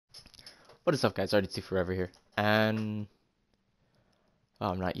What is up, guys? RDT Forever here, and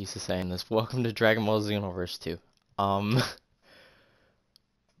I'm not used to saying this. Welcome to Dragon Ball Xenoverse 2.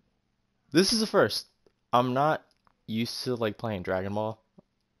 This is the first. I'm not used to like playing Dragon Ball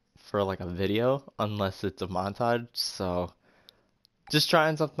for like a video unless it's a montage, so just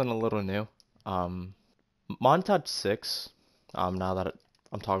trying something a little new. Montage 6. Now that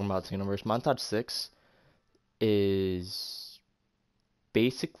I'm talking about Xenoverse, Montage 6 is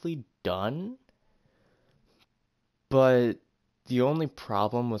basically done. But the only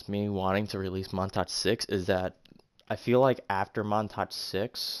problem with me wanting to release Montage 6 is that I feel like after Montage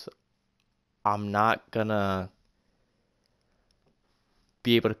 6, I'm not gonna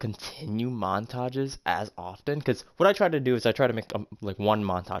be able to continue montages as often. Because what I try to do is I try to make like one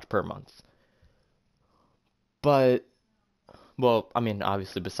montage per month. But, well, I mean,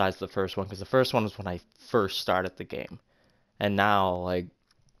 obviously besides the first one, because the first one was when I first started the game. And now, like,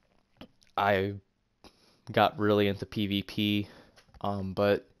 I got really into PvP,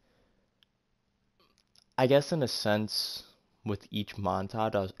 but I guess in a sense with each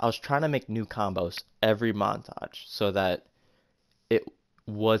montage, I was trying to make new combos every montage so that it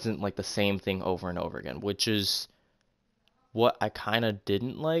wasn't like the same thing over and over again, which is what I kind of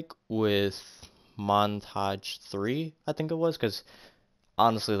didn't like with montage 3, I think it was, because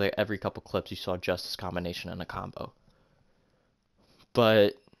honestly, like every couple clips you saw Justice combination and a combo.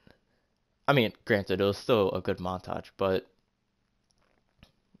 But I mean, granted, it was still a good montage, but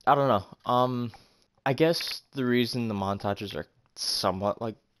I don't know. I guess the reason the montages are somewhat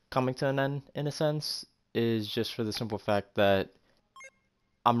like coming to an end in a sense is just for the simple fact that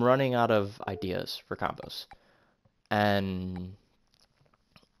I'm running out of ideas for combos. And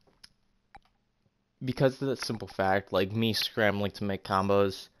because of that simple fact, like me scrambling to make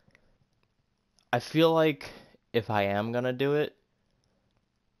combos, I feel like if I am gonna do it,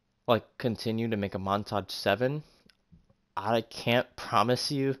 like continue to make a montage 7, I can't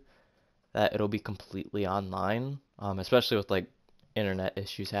promise you that it'll be completely online, especially with like internet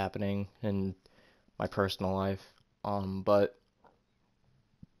issues happening in my personal life. But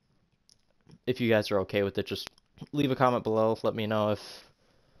if you guys are okay with it, just leave a comment below. Let me know if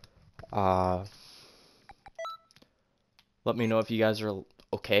you guys are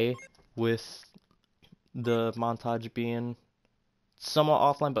okay with the montage being somewhat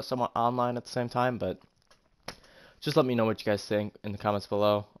offline but somewhat online at the same time. But just let me know what you guys think in the comments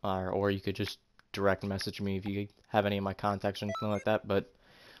below, or you could just direct message me if you have any of my contacts or anything like that. But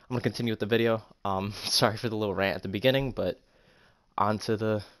I'm gonna continue with the video. Sorry for the little rant at the beginning, but on to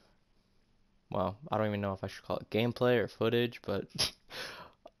the, well, I don't even know if I should call it gameplay or footage, but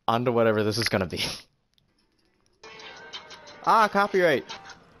on to whatever this is gonna be. Ah, copyright!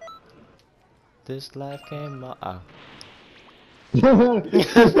 This life came out. I love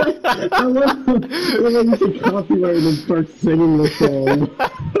when you say copyright and start singing the song.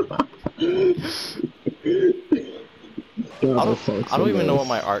 God, I don't even know what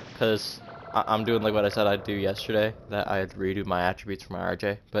my art, because I'm doing like what I said I'd do yesterday, that I'd redo my attributes for my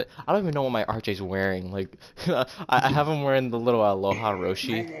RJ, but I don't even know what my RJ's wearing. Like, I have him wearing the little Aloha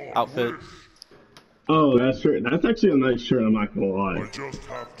Roshi outfit. Oh, that's right. That's actually a nice shirt, I'm not gonna lie. I just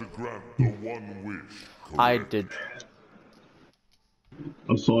have to grant the one wish. I did.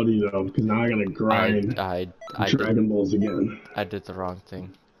 I'm sorry though, because now I gotta grind Dragon Balls again. I did the wrong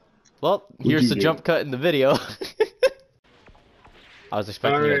thing. Well, here's the jump cut in the video. I was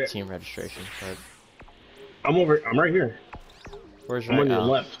expecting you at team registration, but I'm right here. Where's I'm on your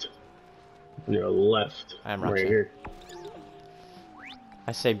left. On your left. I'm right here.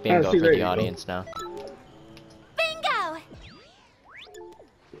 I say bingo for the audience now. Bingo!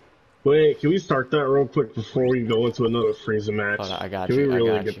 Wait, can we start that real quick before we go into another Frieza match? Hold on, I got can you. Can we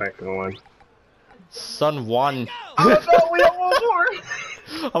really get back going? Son 1. Oh no, we have one more!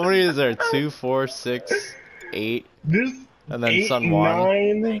 How many is there? 2, 4, 6, 8. This and then 8, Son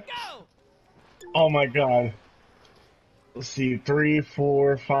 1. 9. Oh my god. Let's see, 3,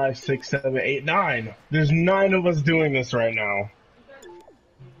 4, 5, 6, 7, 8, 9. There's 9 of us doing this right now.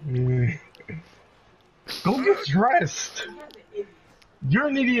 Go get dressed. You're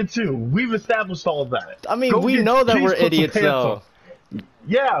an idiot too. We've established all of that. I mean, we know that we're idiots though.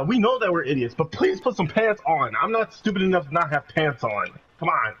 Yeah, we know that we're idiots, but please put some pants on. I'm not stupid enough to not have pants on. Come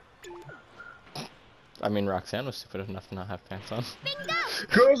on. I mean, Roxanne was stupid enough to not have pants on. Bingo!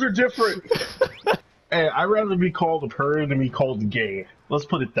 Girls are different. Hey, I'd rather be called a purr than be called gay. Let's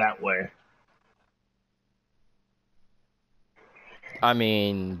put it that way. I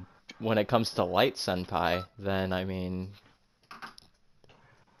mean, when it comes to Light Senpai, then I mean...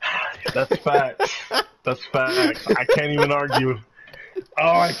 That's facts. That's facts. I can't even argue.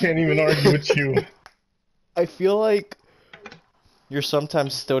 Oh, I can't even argue with you. I feel like you're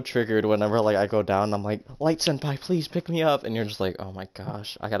sometimes still triggered whenever like I go down and I'm like, Light Senpai, please pick me up, and you're just like, oh my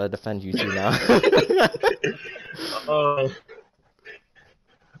gosh, I gotta defend you two now. Uh,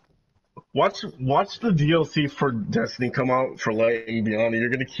 watch the DLC for Destiny come out for Light and Beyond. You're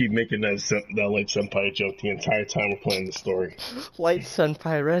gonna keep making that Light Senpai joke the entire time we're playing the story. Light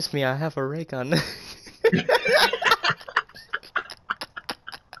Senpai, rest me, I have a ray gun.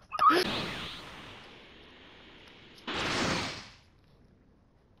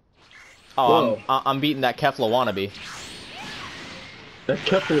 Oh, Whoa. I'm beating that Kefla wannabe. That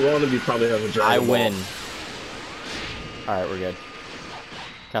Kefla wannabe probably has a I Dragon Ball. win. Alright, we're good.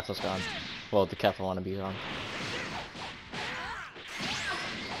 Kefla's gone. Well, the Kefla wannabe gone.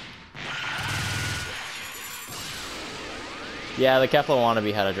 Yeah, the Kefla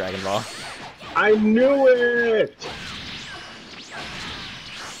wannabe had a Dragon Ball. I knew it!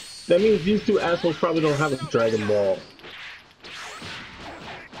 That means these two assholes probably don't have a Dragon Ball.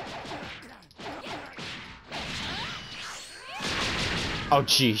 Oh,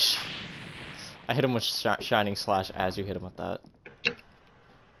 jeez. I hit him with Shining Slash as you hit him with that.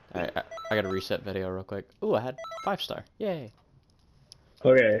 Alright, I gotta reset video real quick. Ooh, I had 5-star. Yay.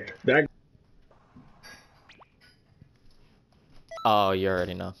 Okay, that... Oh, you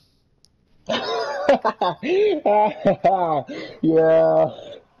already know. yeah.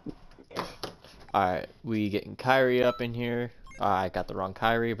 Alright, we getting Kyrie up in here. I got the wrong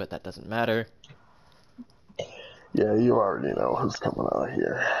Kyrie, but that doesn't matter. Yeah, you already know who's coming out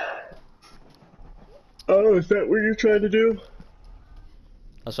here. Oh, is that what you're trying to do?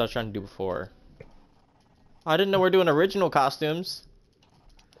 That's what I was trying to do before. I didn't know we're doing original costumes.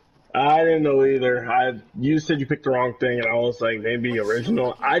 I didn't know either. You said you picked the wrong thing, and I was like, maybe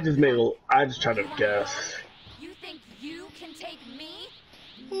original. I just tried to guess. You think you can take me?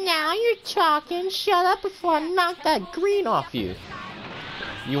 Now you're talking. Shut up before I knock that green off you.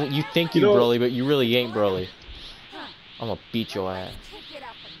 You think you Broly, but you really ain't Broly. I'm gonna beat your ass. Kick it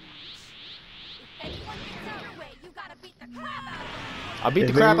up a notch. If anyone gets in your way, you gotta beat the crap out of them. I'll beat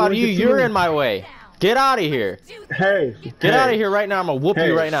the crap out of you. You're in my way. Get out of here. Hey, Get out of here right now. I'm gonna whoop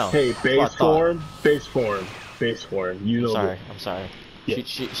you right now. Hey, base form. You know. I'm sorry. Yeah.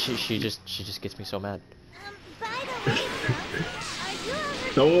 She just gets me so mad. By the way,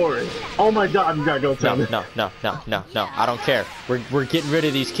 though, Don't worry. Oh my God, you gotta go tell me. No. I don't care. We're getting rid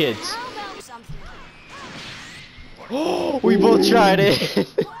of these kids. Oh, we both tried it.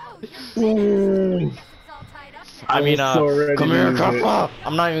 I mean, so ready come to here, use Kefla.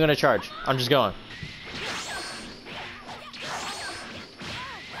 I'm not even gonna charge. I'm just going.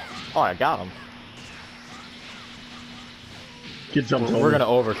 Oh, I got him. Get jumped We're gonna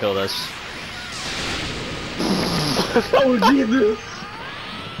overkill this. Oh Jesus!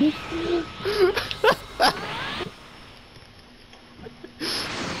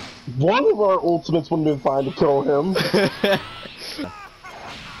 One of our ultimates wouldn't have been fine to kill him.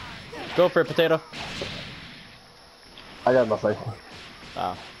 Go for it, potato. I got nothing.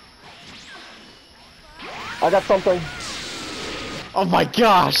 Ah. I got something. Oh my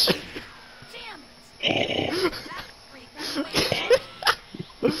gosh!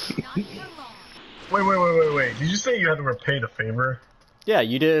 Wait. Did you say you had to repay the favor? Yeah,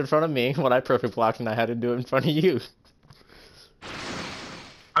 you did it in front of me when I perfect blocked, and I had to do it in front of you.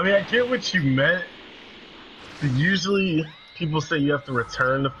 I mean, I get what you meant. But usually, people say you have to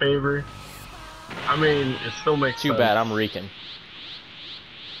return the favor. I mean, it still makes sense. Too bad, I'm reeking.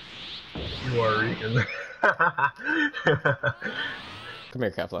 You are reeking. Come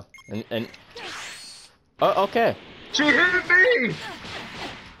here, Kefla. And... Oh, okay. She hit me!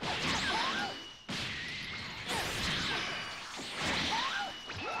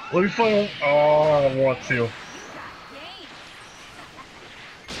 Let me find. Oh, I want to.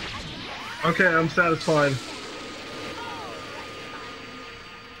 Okay, I'm satisfied.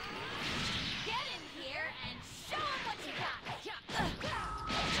 get in here and show 'em what you got.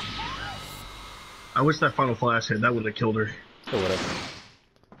 I wish that final flash hit. That would have killed her. It would've.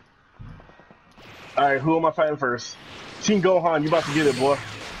 Alright, who am I fighting first? Team Gohan, you about to get it, boy.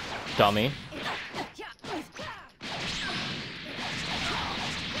 Dummy.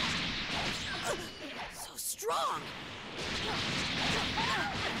 So strong.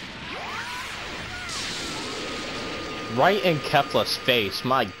 Right in Kefla's face,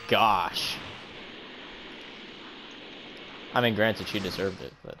 my gosh. I mean, granted, she deserved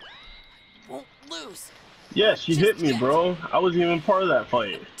it, but... Won't lose. Yeah, she hit me, bro. I wasn't even part of that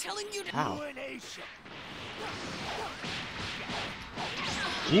fight. Telling you to Ow.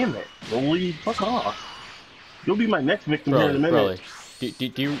 Damn it, Broly, fuck off. You'll be my next victim here in a minute. Broly,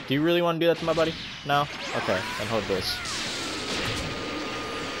 Do you really want to do that to my buddy? No? Okay, then hold this.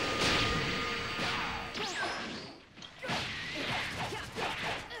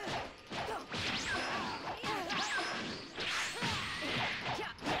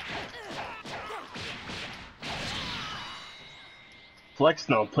 Flex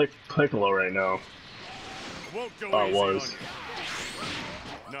no, Piccolo right now. Won't go Oh, it easy was. on you.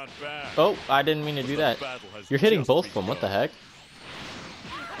 Not bad. Oh, I didn't mean to do that. Battle has You're hitting just both of them. What the begun. heck?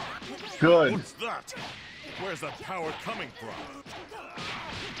 Good. What's that? Where's that power coming from?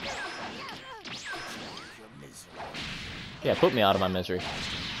 Yeah, put me out of my misery.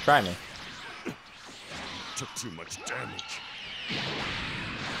 Try me. Took too much damage.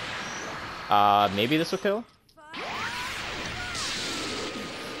 Maybe this will kill?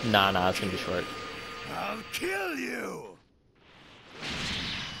 Nah, it's gonna be short. I'll kill you.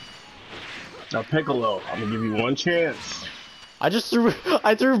 Now Piccolo, I'm gonna give you one chance. I threw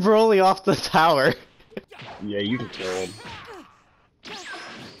Broly off the tower. Yeah, you can kill him.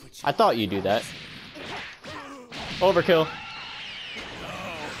 I thought you'd do that. Overkill.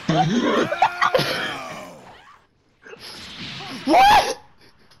 What?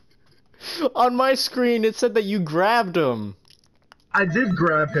 On my screen, it said that you grabbed him. I did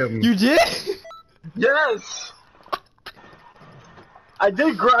grab him. You did? Yes! I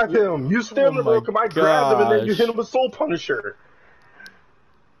did grab him! You stamina broke him, I grabbed him, and then you hit him with Soul Punisher.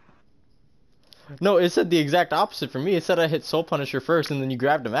 No, it said the exact opposite for me. It said I hit Soul Punisher first, and then you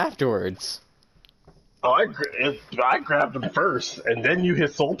grabbed him afterwards. Oh, I grabbed him first, and then you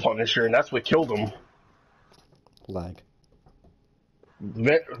hit Soul Punisher, and that's what killed him. Lag.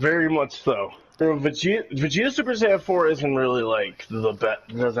 Very much so. Vegeta Super Saiyan 4 isn't really like the best.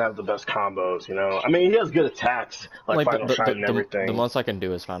 Doesn't have the best combos, you know. I mean, he has good attacks, like Final Shine and everything. The most I can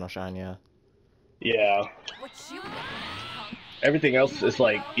do is Final Shine, yeah. Yeah. What you got, punk? Everything else is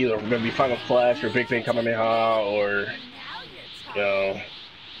like either gonna be Final Flash or Big Bang Kamehameha or, Now you you're know,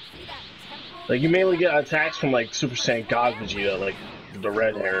 See that temple? like you mainly get attacks from like Super Saiyan God Vegeta, like the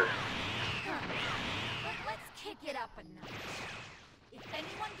red hair. Let's kick it up a notch. If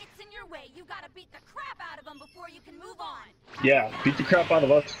anyone gets in your way, you gotta beat the crap out of them before you can move on. Yeah, beat the crap out of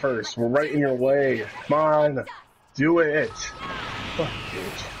us first. We're right in your way. Come on, do it. Fuck,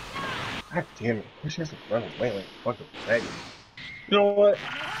 bitch. God damn it. Why she has to run away like fucking thing? You know what?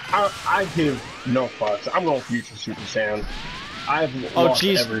 I give no fucks. I'm going Future Super Saiyan. I've Oh lost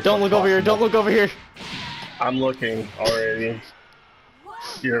jeez, every don't look over here, don't look over here. I'm looking already.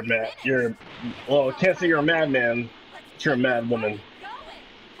 You're a mad. Well, I can't say you're a madman. But you're a mad woman.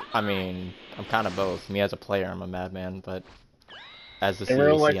 I mean, I'm kind of both. Me as a player, I'm a madman, but as the In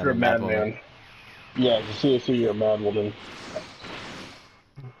real CAC, life, I'm you're a a mad madman. woman. Yeah, the CAC, you're a mad woman.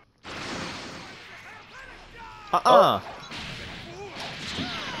 Uh-uh.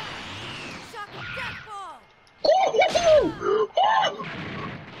 Shock of death ball!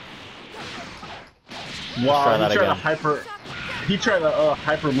 Wow, try that he tried to again. He tried to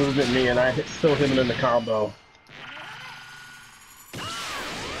hyper movement me, and I still hit him in the combo.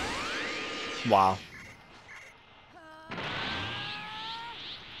 Wow.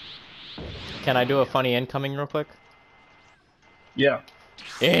 Can I do a funny incoming real quick? Yeah.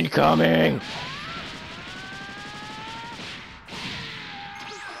 Incoming!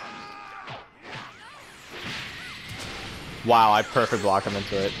 Wow, I perfect block him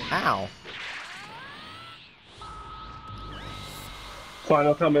into it. Ow.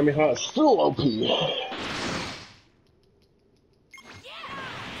 Final Kamehameha is still OP. Yeah! Done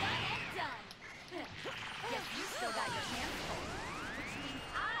and done! Guess you still got your hands full. Which means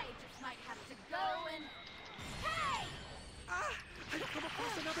I just might have to go and... Hey! I've come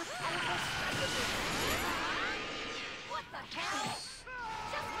across another powerful specimen. What the hell?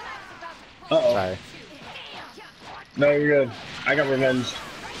 Just when I was about to pull Uh-oh. Sorry. No, you're good. I got revenge.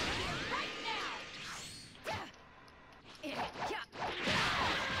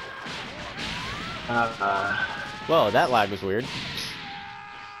 Whoa, that lag was weird.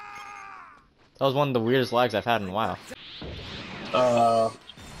 That was one of the weirdest lags I've had in a while.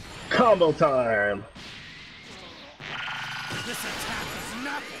 Combo time. This attack is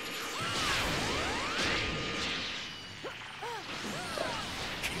nothing.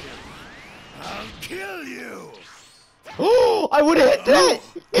 I'll kill you. Oh, I would have hit that!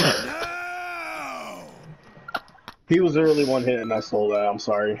 No! He was the early one hit, and I stole that. I'm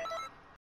sorry.